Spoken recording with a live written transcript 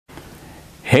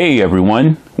Hey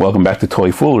everyone, welcome back to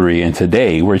Toy Foolery, and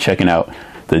today we're checking out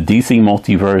the DC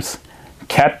Multiverse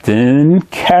Captain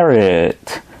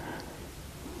Carrot.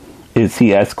 Is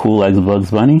he as cool as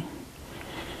Bugs Bunny?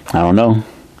 I don't know.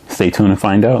 Stay tuned and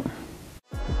find out.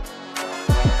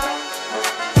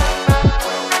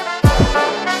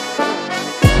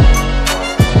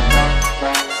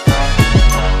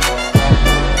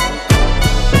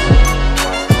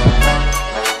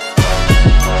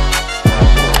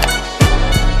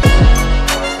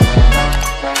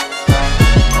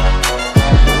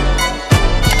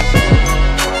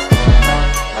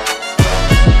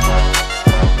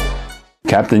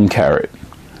 Captain Carrot.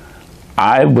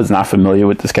 I was not familiar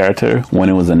with this character when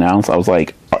it was announced. I was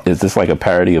like, is this like a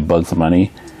parody of Bugs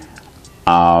Bunny?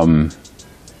 And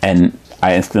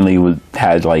I instantly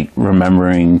had like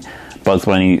remembering Bugs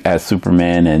Bunny as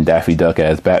Superman and Daffy Duck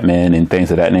as Batman and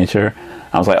things of that nature.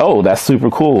 I was like, oh, that's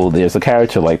super cool. There's a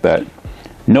character like that.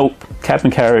 Nope. Captain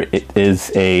Carrot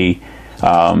is a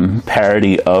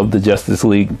parody of the Justice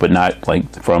League, but not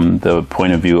like from the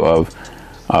point of view of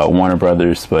Warner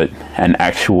Brothers, but an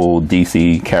actual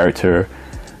DC character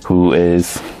who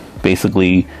is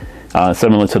basically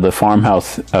similar to the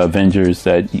Farmhouse Avengers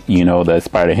that that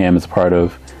Spider-Ham is part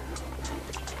of.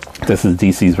 This is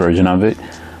DC's version of it.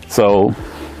 So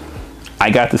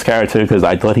I got this character because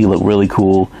I thought he looked really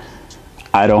cool.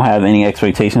 I don't have any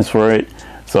expectations for it,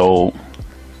 so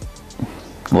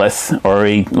let's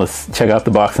check out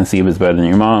the box and see if it's better than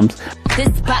your mom's.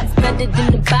 This box better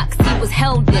than the box he was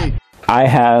held in. I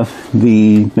have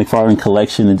the McFarlane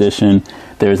Collection edition.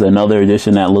 There's another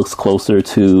edition that looks closer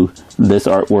to this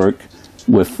artwork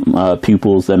with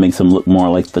pupils that makes him look more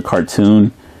like the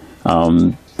cartoon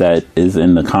that is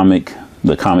in the comic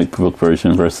book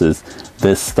version versus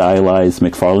this stylized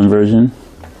McFarlane version.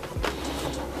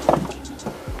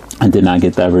 I did not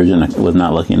get that version. I was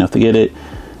not lucky enough to get it.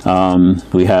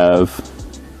 We have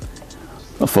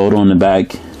a photo on the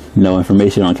back, no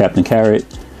information on Captain Carrot.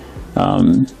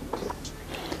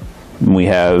 We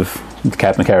have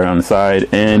Captain Carrot on the side,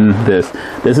 and this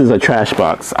is a trash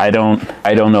box. I don't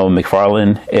know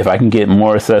McFarlane. If I can get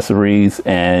more accessories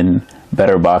and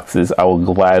better boxes, I will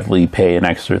gladly pay an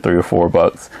extra $3 or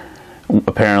 $4.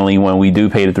 Apparently, when we do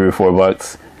pay the $3 or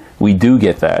 $4, we do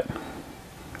get that.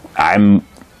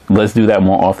 Let's do that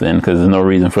more often because there's no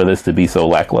reason for this to be so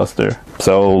lackluster.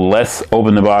 So let's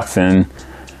open the box, and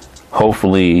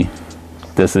hopefully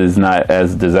this is not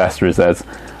as disastrous as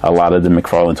a lot of the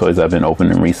McFarlane toys I've been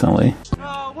opening recently.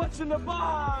 What's in the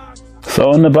box?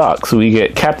 So in the box, we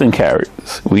get Captain Carrot.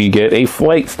 We get a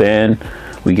flight stand.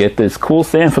 We get this cool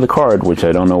stand for the card, which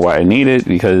I don't know why I need it,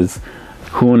 because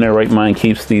who in their right mind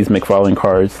keeps these McFarlane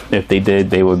cards? If they did,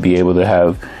 they would be able to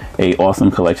have a awesome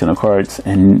collection of cards.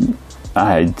 And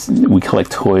we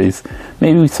collect toys.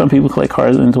 Maybe some people collect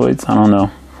cards and toys. I don't know.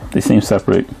 They seem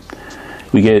separate.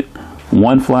 We get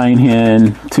one flying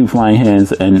hand, two flying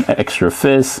hands, an extra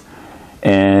fist,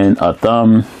 and a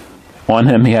thumb. On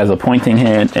him, he has a pointing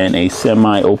hand and a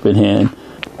semi-open hand.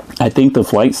 I think the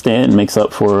flight stand makes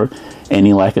up for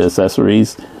any lack of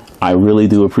accessories. I really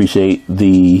do appreciate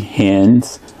the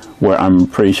hands, where I'm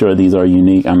pretty sure these are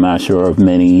unique. I'm not sure of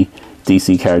many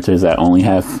DC characters that only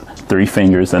have 3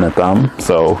 fingers and a thumb.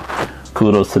 So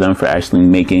kudos to them for actually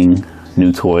making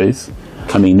new toys.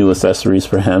 New accessories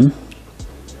for him.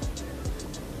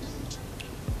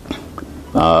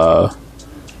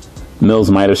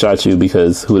 Mills might have shot you,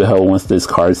 because who the hell wants this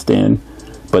card stand?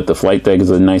 But the flight deck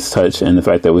is a nice touch, and the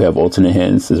fact that we have alternate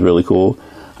hands is really cool.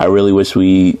 I really wish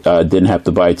we didn't have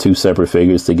to buy 2 separate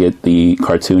figures to get the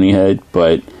cartoony head,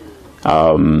 but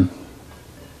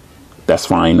that's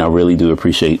fine. I really do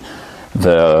appreciate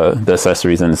the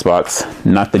accessories in this box.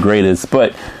 Not the greatest,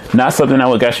 but not something that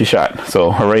would get you shot.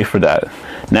 So hooray for that.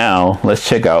 Now let's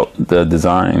check out the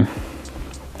design.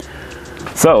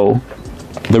 So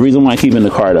the reason why I'm keeping the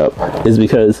card up is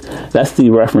because that's the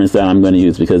reference that I'm going to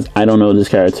use, because I don't know this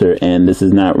character, and this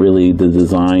is not really the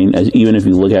design. Even if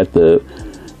you look at the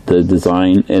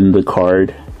design in the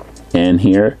card and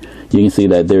here, you can see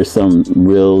that there's some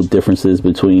real differences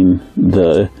between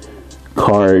the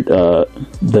card,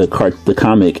 the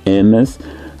comic, and this,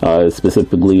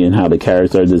 specifically in how the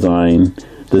carrots are designed.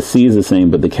 The C is the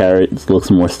same, but the carrot looks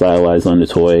more stylized on the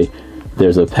toy.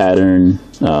 There's a pattern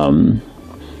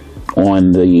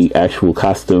on the actual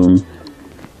costume,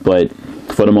 but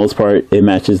for the most part it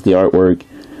matches the artwork,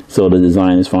 so the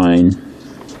design is fine.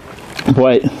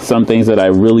 But some things that I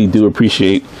really do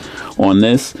appreciate on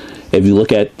this, if you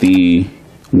look at the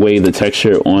way the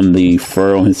texture on the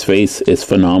fur on his face is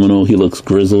phenomenal. He looks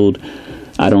grizzled.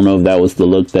 I don't know if that was the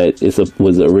look that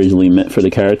was originally meant for the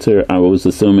character. I was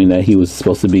assuming that he was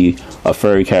supposed to be a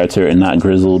furry character and not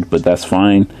grizzled, but that's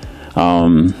fine.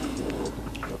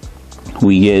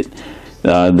 We get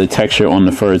the texture on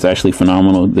the fur is actually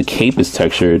phenomenal. The cape is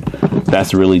textured.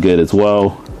 That's really good as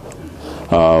well.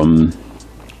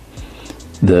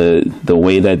 The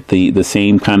way that the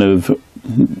same kind of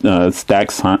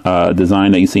stacks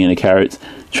design that you see in the carrots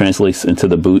translates into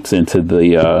the boots, into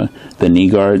the knee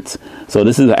guards. So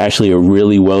this is actually a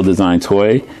really well designed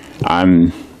toy.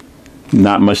 I'm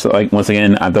not much like, once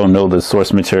again, I don't know the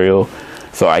source material,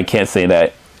 so I can't say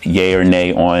that yay or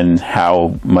nay on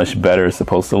how much better it's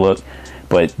supposed to look,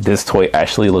 but this toy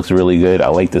actually looks really good. I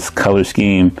like this color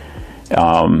scheme,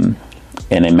 and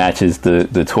it matches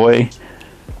the toy.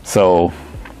 So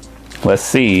let's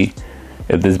see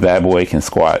if this bad boy can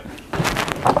squat.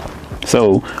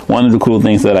 So one of the cool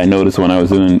things that I noticed when I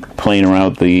was playing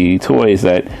around with the toy is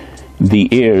that the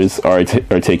ears are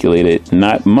articulated,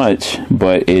 not much,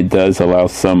 but it does allow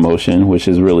some motion, which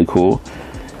is really cool.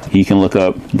 He can look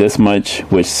up this much,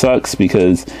 which sucks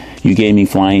because you gave me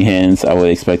flying hands. I would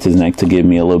expect his neck to give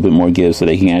me a little bit more give so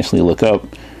that he can actually look up.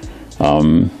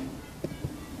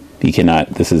 He cannot.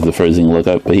 This is the first thing to look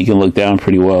up, but he can look down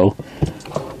pretty well.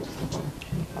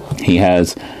 He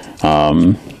has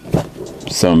some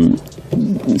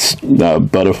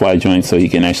butterfly joints, so he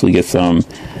can actually get some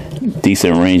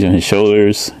decent range on his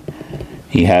shoulders.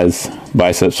 He has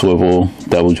bicep swivel,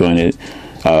 double jointed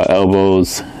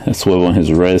elbows, a swivel in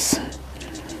his wrists.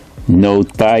 No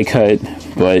thigh cut,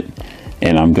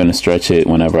 and I'm gonna stretch it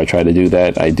whenever I try to do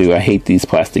that. I hate these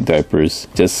plastic diapers.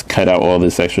 Just cut out all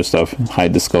this extra stuff,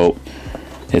 hide the scope.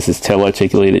 Is his tail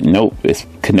articulated? Nope, it's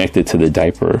connected to the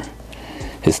diaper.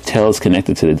 His tail is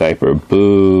connected to the diaper.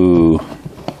 Boo.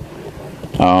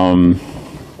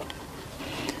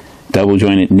 Double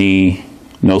jointed knee,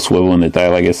 no swivel in the thigh,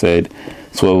 like I said,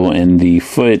 swivel in the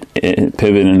foot,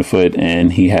 pivot in the foot,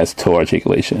 and he has toe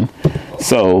articulation.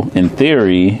 So in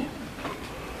theory,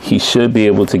 he should be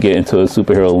able to get into a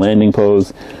superhero landing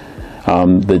pose.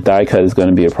 The die cut is going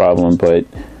to be a problem, but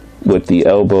with the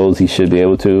elbows, he should be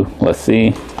able to. Let's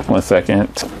see. 1 second.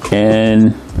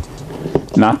 And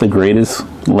not the greatest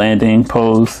landing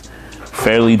pose.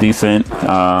 Fairly decent.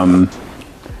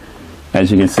 As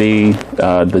you can see,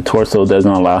 the torso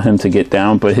doesn't allow him to get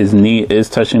down, but his knee is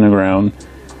touching the ground.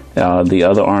 The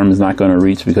other arm is not going to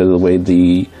reach because of the way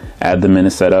the abdomen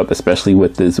is set up, especially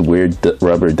with this weird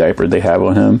rubber diaper they have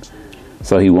on him.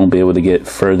 So he won't be able to get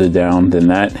further down than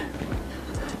that.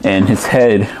 And his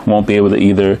head won't be able to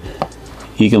either.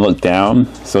 He can look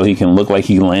down, so he can look like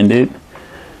he landed.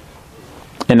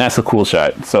 And that's a cool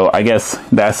shot. So I guess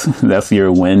that's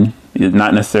your win.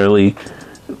 Not necessarily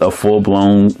a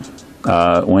full-blown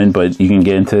win, but you can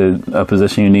get into a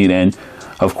position you need. And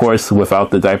of course,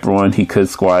 without the diaper on, he could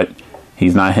squat.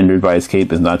 He's not hindered by his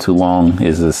cape. It's not too long. And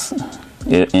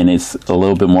it's a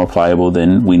little bit more pliable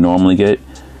than we normally get,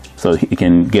 so he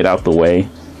can get out the way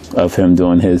of him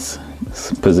doing his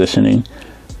positioning.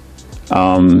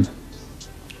 Yeah,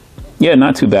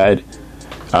 not too bad.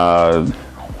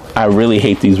 I really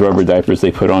hate these rubber diapers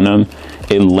they put on them.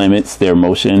 It limits their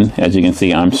motion. As you can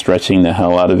see, I'm stretching the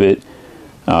hell out of it.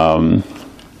 You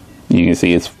can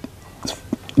see it's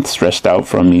stretched out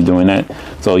from me doing that.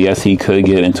 So yes, he could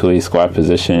get into a squat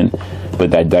position,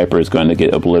 but that diaper is going to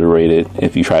get obliterated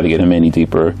if you try to get him any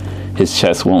deeper. His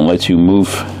chest won't let you move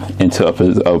into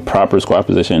a proper squat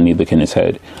position, neither can his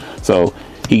head. So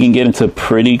he can get into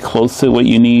pretty close to what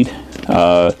you need.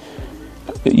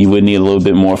 You would need a little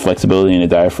bit more flexibility in the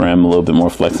diaphragm, a little bit more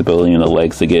flexibility in the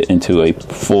legs to get into a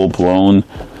full-blown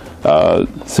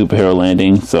superhero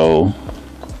landing. So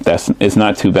it's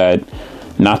not too bad.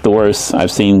 Not the worst.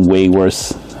 I've seen way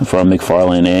worse from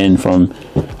McFarlane and from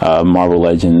Marvel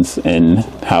Legends and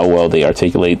how well they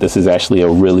articulate. This is actually a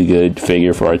really good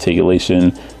figure for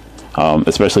articulation,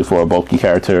 especially for a bulky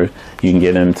character. You can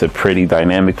get him to pretty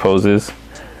dynamic poses.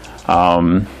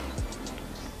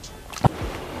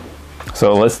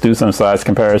 So let's do some size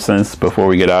comparisons before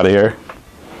we get out of here.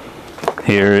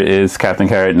 Here is Captain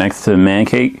Carrot next to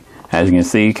Mancake. As you can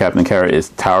see, Captain Carrot is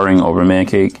towering over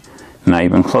Mancake. Not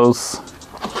even close.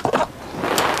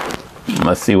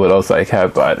 Let's see what else I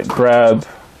have by to grab.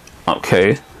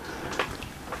 Okay.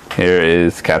 Here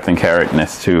is Captain Carrot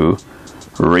next to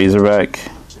Razorback.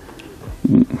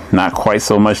 Not quite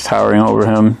so much towering over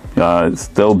him. It's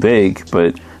still big,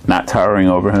 but not towering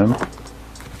over him.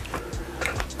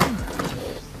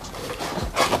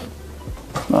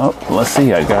 Oh, let's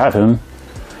see, I got him.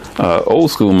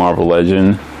 Old school Marvel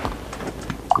Legend.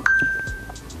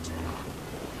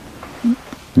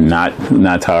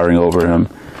 Not towering over him.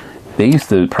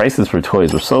 prices for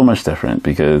toys were so much different,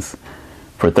 because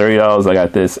for $30 I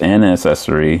got this and an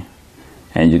accessory,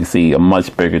 and you can see a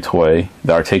much bigger toy.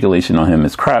 The articulation on him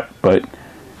is crap, but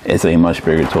it's a much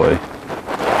bigger toy.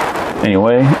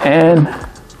 Anyway, and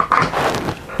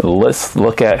let's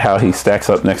look at how he stacks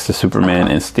up next to Superman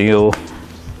in steel.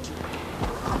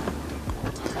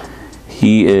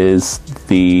 He is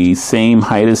the same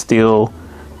height as Steel,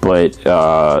 but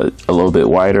a little bit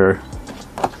wider.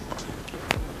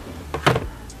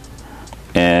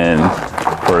 And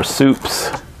for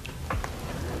Supes,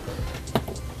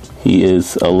 he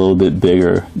is a little bit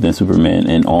bigger than Superman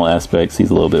in all aspects.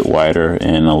 He's a little bit wider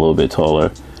and a little bit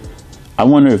taller. I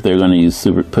wonder if they're going to use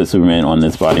put Superman on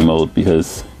this body mode,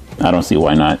 because I don't see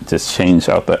why not. Just change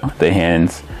out the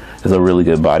hands. It's a really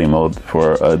good body mode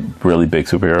for a really big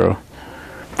superhero.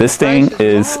 This thing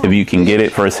is, if you can get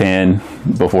it firsthand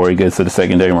before it gets to the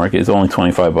secondary market, it's only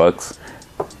 25 bucks.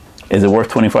 Is it worth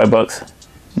 25 bucks?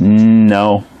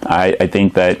 No. I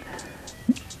think that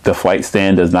the flight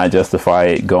stand does not justify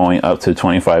it going up to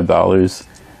 $25.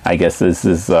 I guess this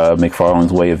is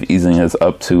McFarlane's way of easing us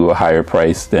up to a higher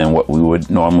price than what we would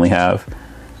normally have.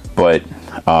 But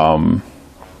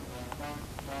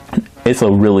it's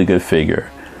a really good figure.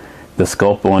 The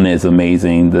sculpt on it is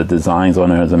amazing. The designs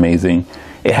on it is amazing.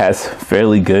 It has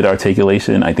fairly good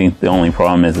articulation. I think the only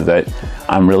problem is that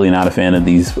I'm really not a fan of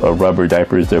these rubber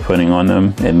diapers they're putting on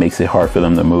them. It makes it hard for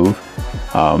them to move.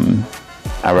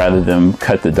 I'd rather them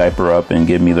cut the diaper up and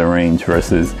give me the range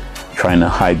versus trying to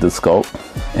hide the sculpt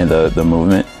and the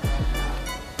movement.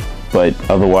 But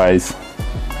otherwise,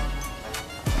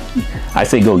 I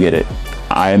say go get it.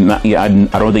 I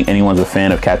don't think anyone's a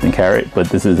fan of Captain Carrot, but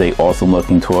this is a awesome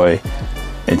looking toy.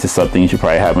 It's just something you should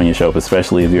probably have on your shelf,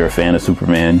 especially if you're a fan of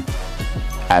Superman.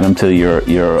 Add him to your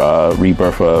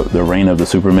rebirth of the reign of the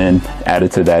Superman. Add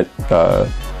it to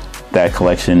that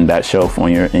collection, that shelf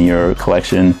in your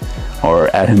collection,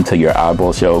 or add him to your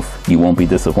eyeball shelf. You won't be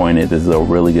disappointed. This is a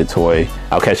really good toy.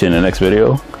 I'll catch you in the next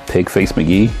video. Pigface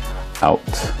McGee out.